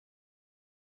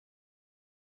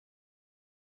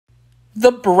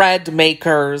The bread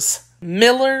makers,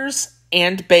 millers,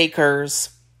 and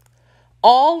bakers.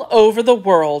 All over the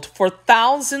world for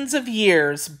thousands of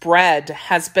years, bread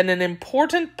has been an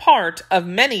important part of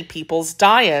many people's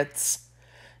diets.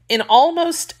 In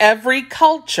almost every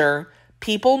culture,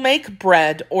 people make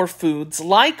bread or foods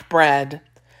like bread.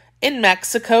 In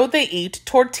Mexico, they eat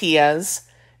tortillas.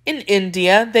 In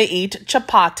India, they eat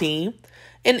chapati.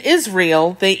 In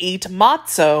Israel, they eat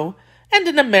matzo. And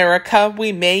in America,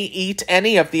 we may eat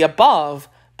any of the above,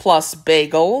 plus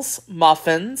bagels,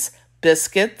 muffins,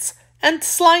 biscuits, and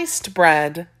sliced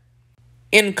bread.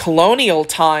 In colonial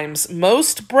times,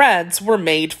 most breads were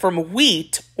made from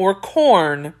wheat or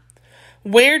corn.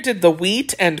 Where did the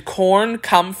wheat and corn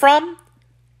come from?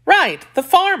 Right, the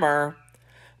farmer.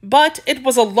 But it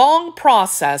was a long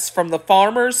process from the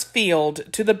farmer's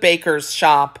field to the baker's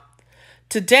shop.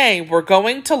 Today, we're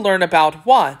going to learn about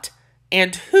what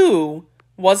and who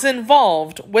was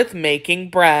involved with making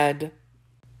bread.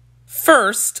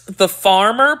 First, the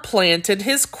farmer planted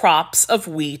his crops of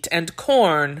wheat and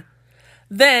corn.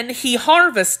 Then he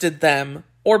harvested them,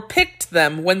 or picked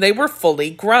them when they were fully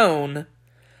grown.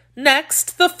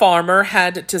 Next, the farmer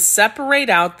had to separate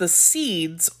out the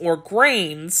seeds or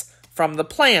grains from the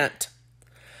plant.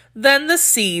 Then the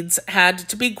seeds had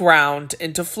to be ground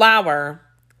into flour.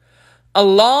 A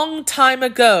long time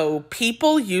ago,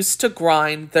 people used to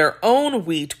grind their own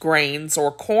wheat grains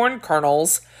or corn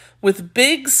kernels with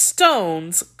big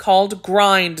stones called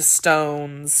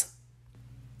grindstones.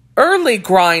 Early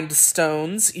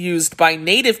grindstones, used by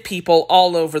native people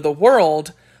all over the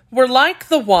world, were like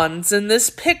the ones in this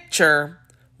picture.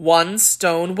 One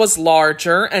stone was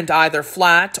larger and either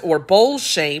flat or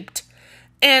bowl-shaped,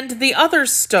 and the other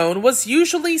stone was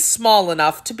usually small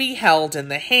enough to be held in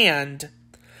the hand.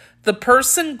 The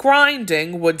person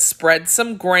grinding would spread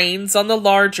some grains on the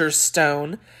larger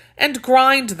stone and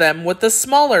grind them with the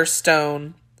smaller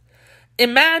stone.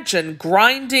 Imagine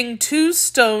grinding two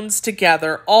stones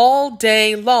together all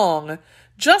day long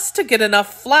just to get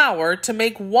enough flour to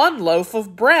make one loaf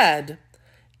of bread.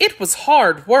 It was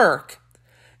hard work.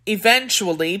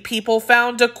 Eventually, people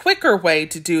found a quicker way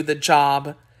to do the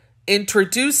job.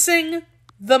 Introducing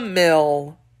the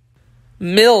mill.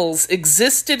 Mills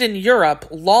existed in Europe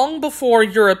long before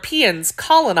Europeans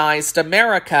colonized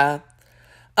America.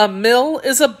 A mill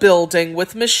is a building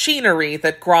with machinery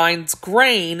that grinds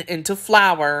grain into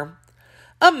flour.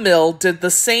 A mill did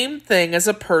the same thing as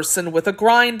a person with a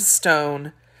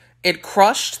grindstone. It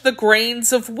crushed the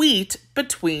grains of wheat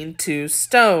between two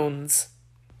stones.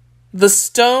 The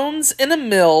stones in a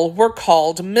mill were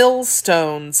called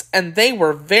millstones, and they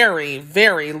were very,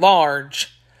 very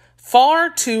large. Far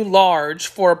too large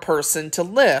for a person to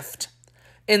lift.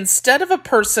 Instead of a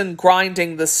person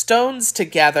grinding the stones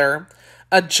together,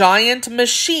 a giant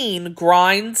machine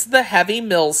grinds the heavy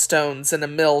millstones in a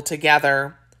mill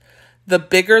together. The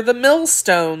bigger the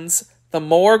millstones, the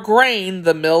more grain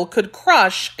the mill could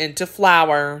crush into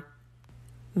flour.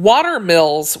 Water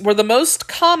mills were the most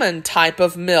common type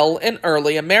of mill in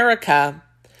early America.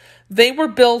 They were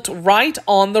built right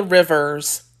on the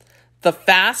rivers. The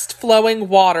fast-flowing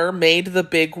water made the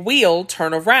big wheel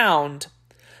turn around.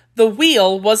 The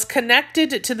wheel was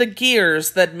connected to the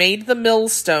gears that made the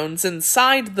millstones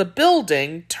inside the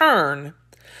building turn.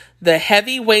 The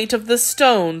heavy weight of the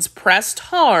stones pressed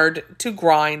hard to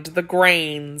grind the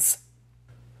grains.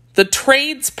 The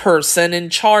tradesperson in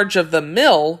charge of the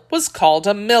mill was called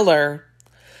a miller.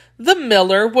 The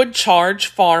miller would charge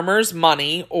farmers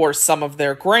money, or some of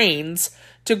their grains,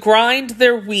 to grind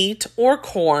their wheat or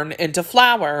corn into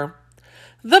flour.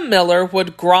 The miller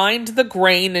would grind the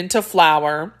grain into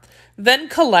flour, then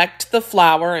collect the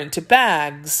flour into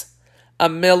bags. A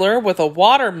miller with a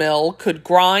water mill could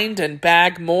grind and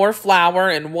bag more flour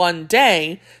in one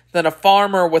day than a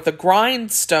farmer with a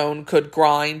grindstone could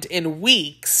grind in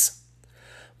weeks.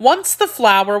 Once the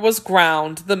flour was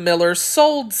ground, the miller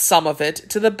sold some of it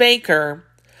to the baker.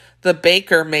 The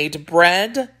baker made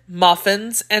bread,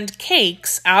 muffins, and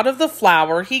cakes out of the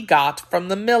flour he got from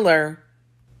the miller.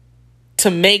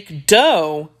 To make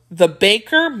dough, the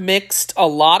baker mixed a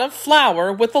lot of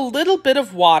flour with a little bit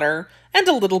of water and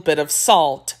a little bit of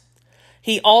salt.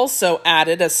 He also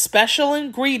added a special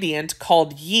ingredient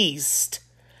called yeast.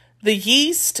 The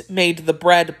yeast made the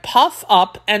bread puff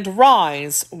up and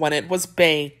rise when it was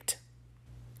baked.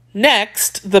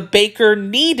 Next, the baker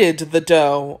kneaded the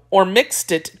dough, or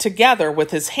mixed it together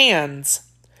with his hands.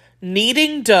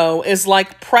 Kneading dough is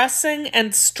like pressing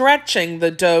and stretching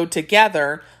the dough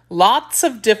together lots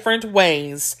of different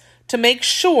ways to make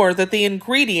sure that the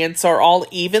ingredients are all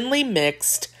evenly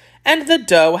mixed and the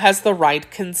dough has the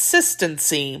right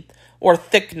consistency, or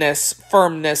thickness,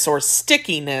 firmness, or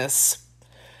stickiness.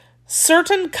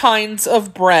 Certain kinds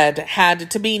of bread had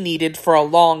to be kneaded for a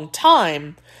long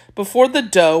time before the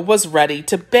dough was ready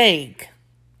to bake.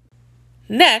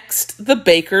 Next, the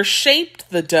baker shaped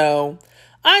the dough,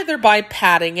 either by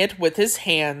patting it with his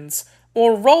hands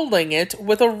or rolling it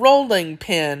with a rolling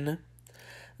pin.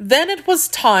 Then it was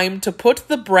time to put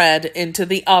the bread into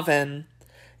the oven.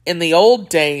 In the old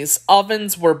days,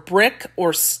 ovens were brick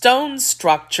or stone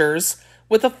structures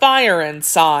with a fire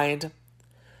inside.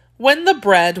 When the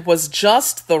bread was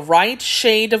just the right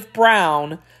shade of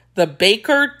brown, the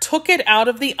baker took it out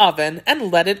of the oven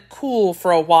and let it cool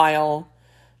for a while.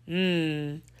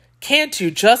 Can't you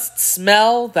just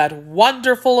smell that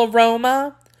wonderful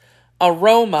aroma?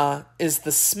 Aroma is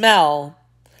the smell.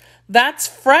 That's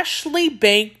freshly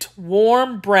baked,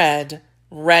 warm bread,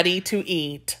 ready to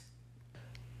eat.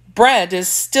 Bread is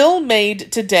still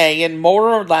made today in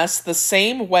more or less the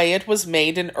same way it was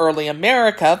made in early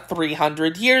America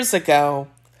 300 years ago.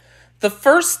 The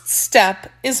first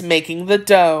step is making the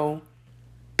dough.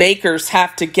 Bakers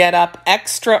have to get up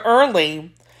extra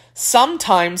early,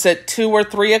 sometimes at 2 or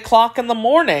 3 o'clock in the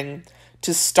morning,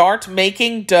 to start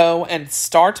making dough and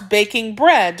start baking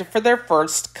bread for their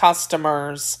first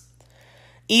customers.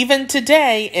 Even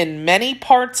today, in many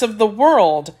parts of the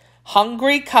world,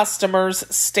 hungry customers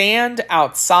stand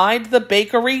outside the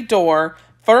bakery door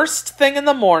first thing in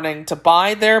the morning to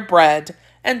buy their bread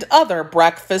and other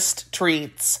breakfast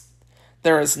treats.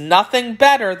 There is nothing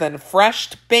better than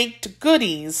fresh baked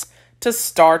goodies to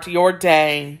start your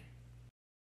day.